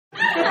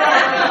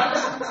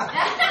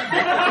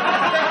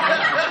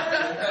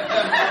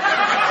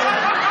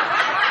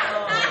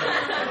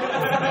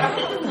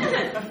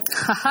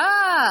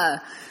Haha!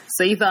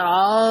 So you thought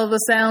all the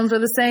sounds were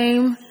the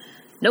same?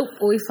 Nope,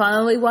 we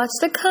finally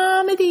watched a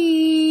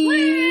comedy.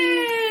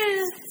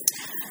 Woo!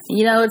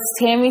 You know, it's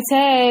Tammy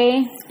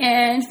Tay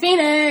And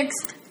Phoenix.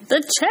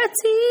 the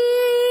Chatty.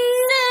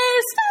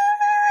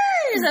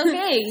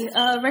 Okay,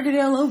 record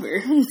all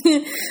over.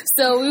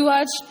 So we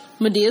watched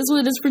Medea's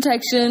Witness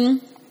Protection.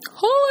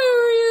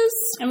 Hilarious.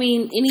 I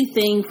mean,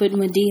 anything with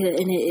Madea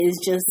in it is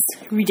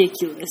just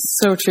ridiculous.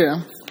 So true.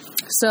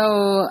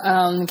 So,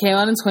 came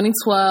out in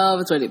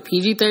 2012. It's rated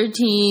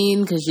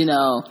PG-13 because, you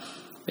know,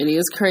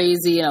 Medea's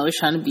crazy and always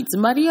trying to beat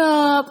somebody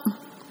up.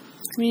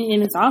 I mean,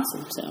 and it's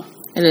awesome, so.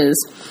 It is.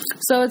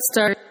 So it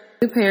started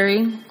with Perry,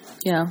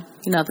 you know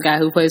the guy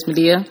who plays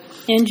Madea.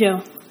 And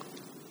Joe.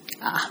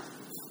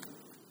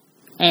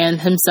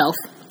 And himself,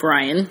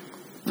 Brian.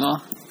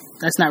 Well,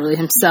 that's not really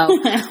himself,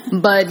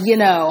 but, you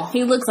know.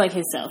 He looks like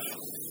himself.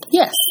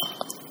 Yes.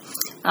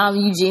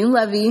 Eugene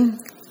Levy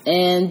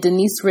and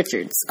Denise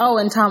Richards. Oh,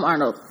 and Tom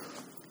Arnold.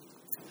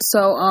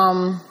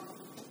 So,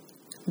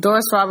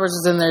 Doris Roberts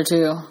is in there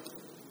too.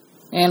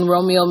 And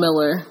Romeo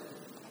Miller.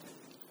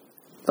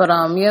 But,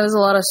 yeah, there's a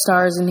lot of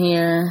stars in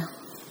here.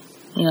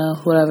 You know,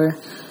 whatever.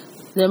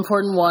 The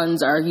important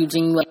ones are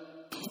Eugene Levy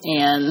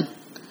and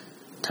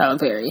Tyler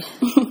Perry.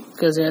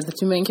 Because they're the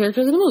two main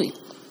characters of the movie.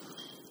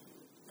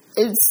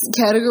 It's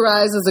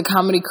categorized as a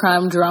comedy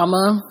crime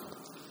drama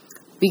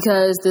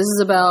because this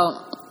is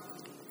about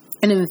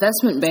an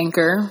investment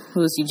banker,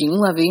 who is Eugene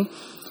Levy,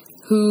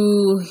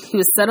 who he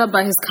was set up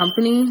by his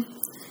company,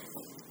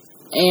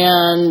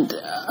 and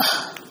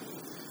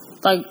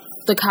like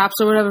the cops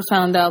or whatever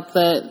found out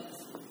that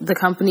the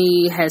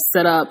company has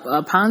set up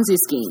a Ponzi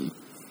scheme,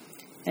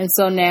 and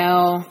so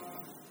now,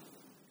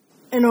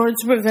 in order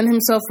to prevent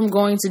himself from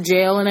going to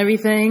jail and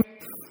everything,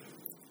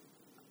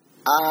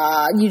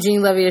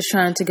 Eugene Levy is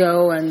trying to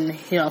go and,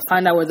 you know,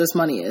 find out where this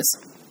money is.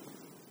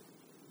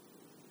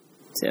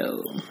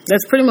 So,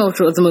 that's pretty much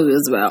what the movie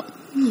is about.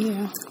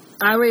 Yeah.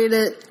 I rated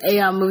it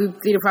a movie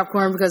theater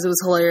popcorn because it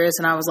was hilarious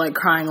and I was, like,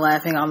 crying,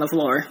 laughing on the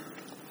floor.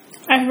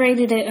 I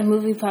rated it a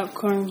movie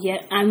popcorn,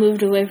 yet I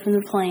moved away from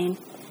the plane.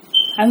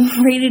 I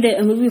rated it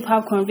a movie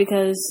popcorn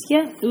because,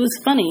 yeah, it was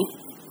funny.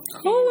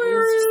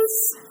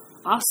 Hilarious.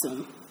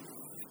 Awesome.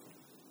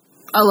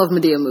 I love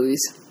Madea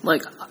movies.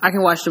 Like, I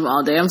can watch them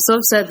all day. I'm so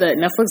upset that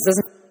Netflix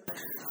doesn't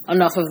have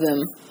enough of them.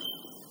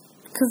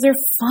 Because they're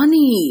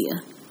funny.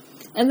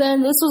 And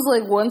then this was,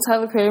 like, one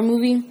Tyler Perry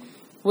movie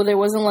where there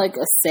wasn't, like,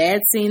 a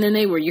sad scene in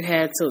it where you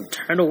had to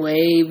turn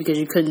away because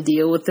you couldn't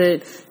deal with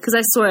it. Because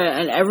I swear,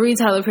 in every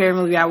Tyler Perry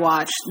movie I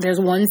watched, there's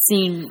one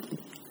scene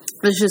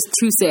that's just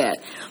too sad.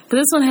 But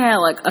this one had,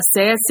 like, a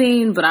sad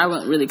scene, but I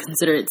wouldn't really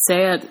consider it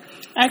sad.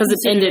 Because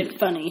it ended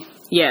funny.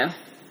 Yeah.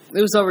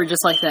 It was over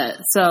just like that.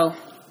 So,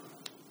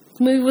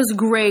 the movie was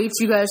great.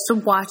 You guys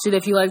should watch it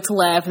if you like to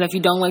laugh. And if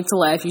you don't like to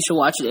laugh, you should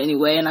watch it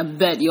anyway. And I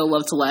bet you'll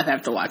love to laugh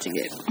after watching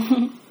it.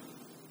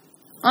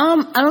 I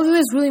don't think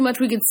there's really much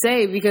we could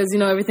say because, you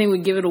know, everything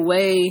would give it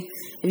away.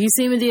 If you've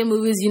seen Madea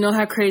movies, you know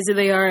how crazy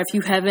they are. If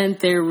you haven't,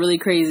 they're really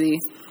crazy.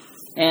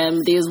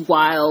 And Madea's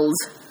wild.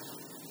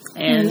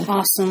 And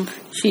awesome.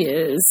 She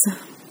is.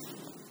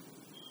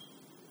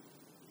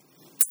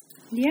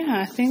 Yeah,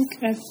 I think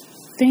that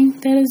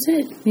is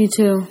it. Me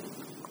too.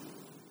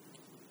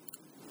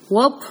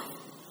 Well,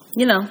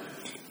 you know,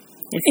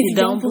 if you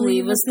don't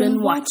believe us,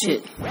 then watch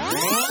it.